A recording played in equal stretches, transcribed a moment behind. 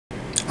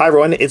Hi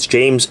everyone, it's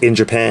James in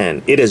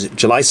Japan. It is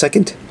July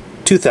 2nd,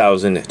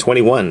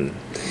 2021.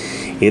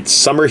 It's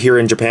summer here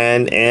in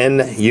Japan,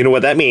 and you know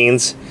what that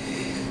means.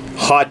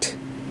 Hot,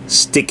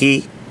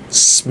 sticky,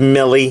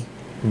 smelly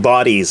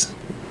bodies.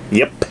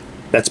 Yep,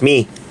 that's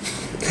me.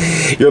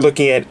 You're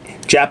looking at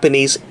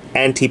Japanese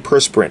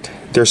antiperspirant.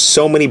 There's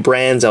so many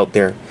brands out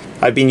there.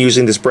 I've been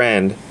using this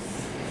brand.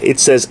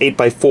 It says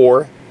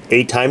 8x4,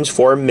 8 times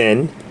for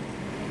men.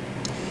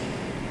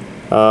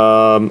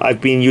 I've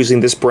been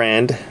using this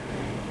brand.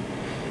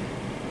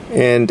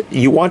 And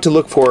you want to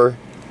look for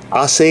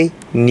ase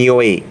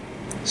nioi.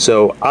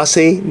 So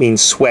ase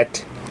means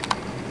sweat.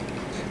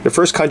 The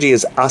first kanji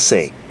is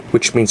ase,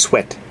 which means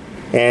sweat.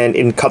 And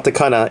in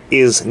katakana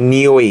is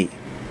nioi,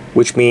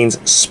 which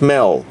means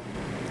smell,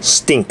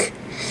 stink.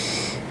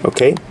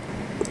 Okay?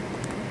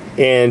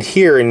 And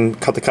here in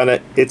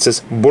katakana it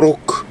says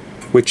borok,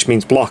 which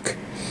means block.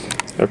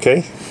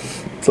 Okay?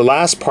 The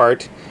last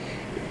part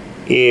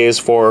is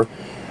for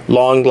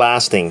long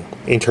lasting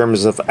in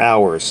terms of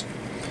hours.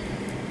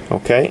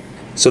 Okay,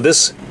 so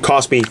this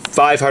cost me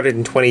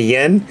 520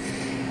 yen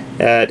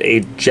at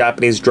a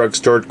Japanese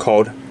drugstore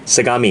called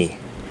Sagami.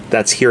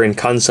 That's here in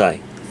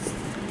Kansai,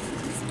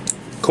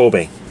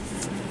 Kobe.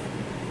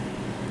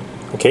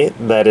 Okay,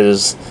 that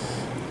is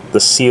the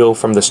seal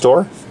from the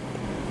store.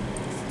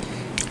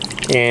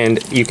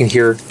 And you can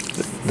hear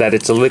that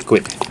it's a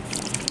liquid.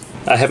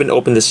 I haven't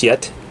opened this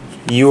yet.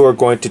 You are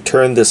going to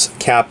turn this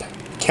cap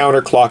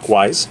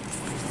counterclockwise.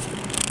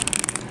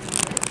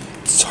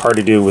 It's hard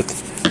to do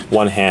with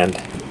one hand.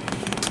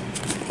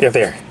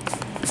 There.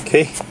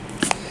 Okay.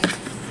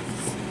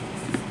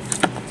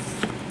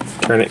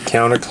 Turn it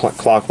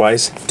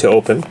counterclockwise to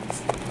open.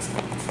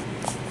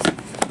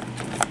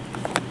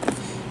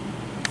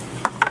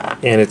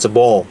 And it's a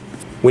ball.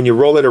 When you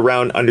roll it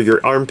around under your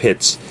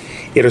armpits,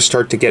 it'll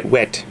start to get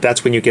wet.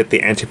 That's when you get the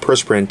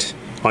antiperspirant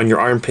on your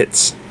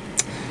armpits.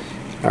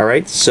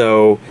 Alright,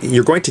 so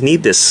you're going to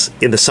need this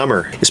in the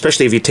summer,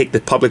 especially if you take the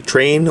public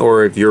train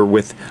or if you're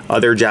with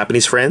other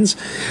Japanese friends.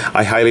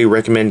 I highly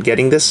recommend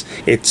getting this.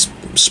 It's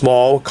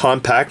small,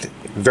 compact,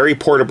 very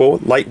portable,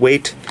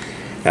 lightweight.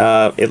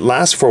 It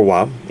lasts for a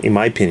while, in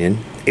my opinion.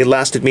 It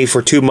lasted me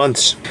for 2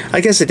 months. I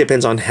guess it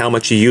depends on how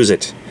much you use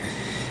it.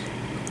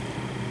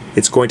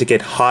 It's going to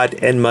get hot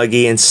and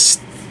muggy and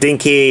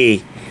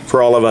stinky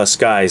for all of us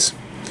guys.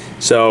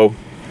 So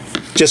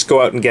just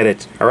go out and get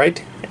it,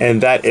 alright?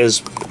 And that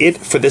is it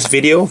for this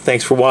video.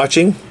 Thanks for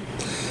watching.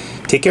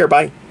 Take care,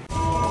 bye.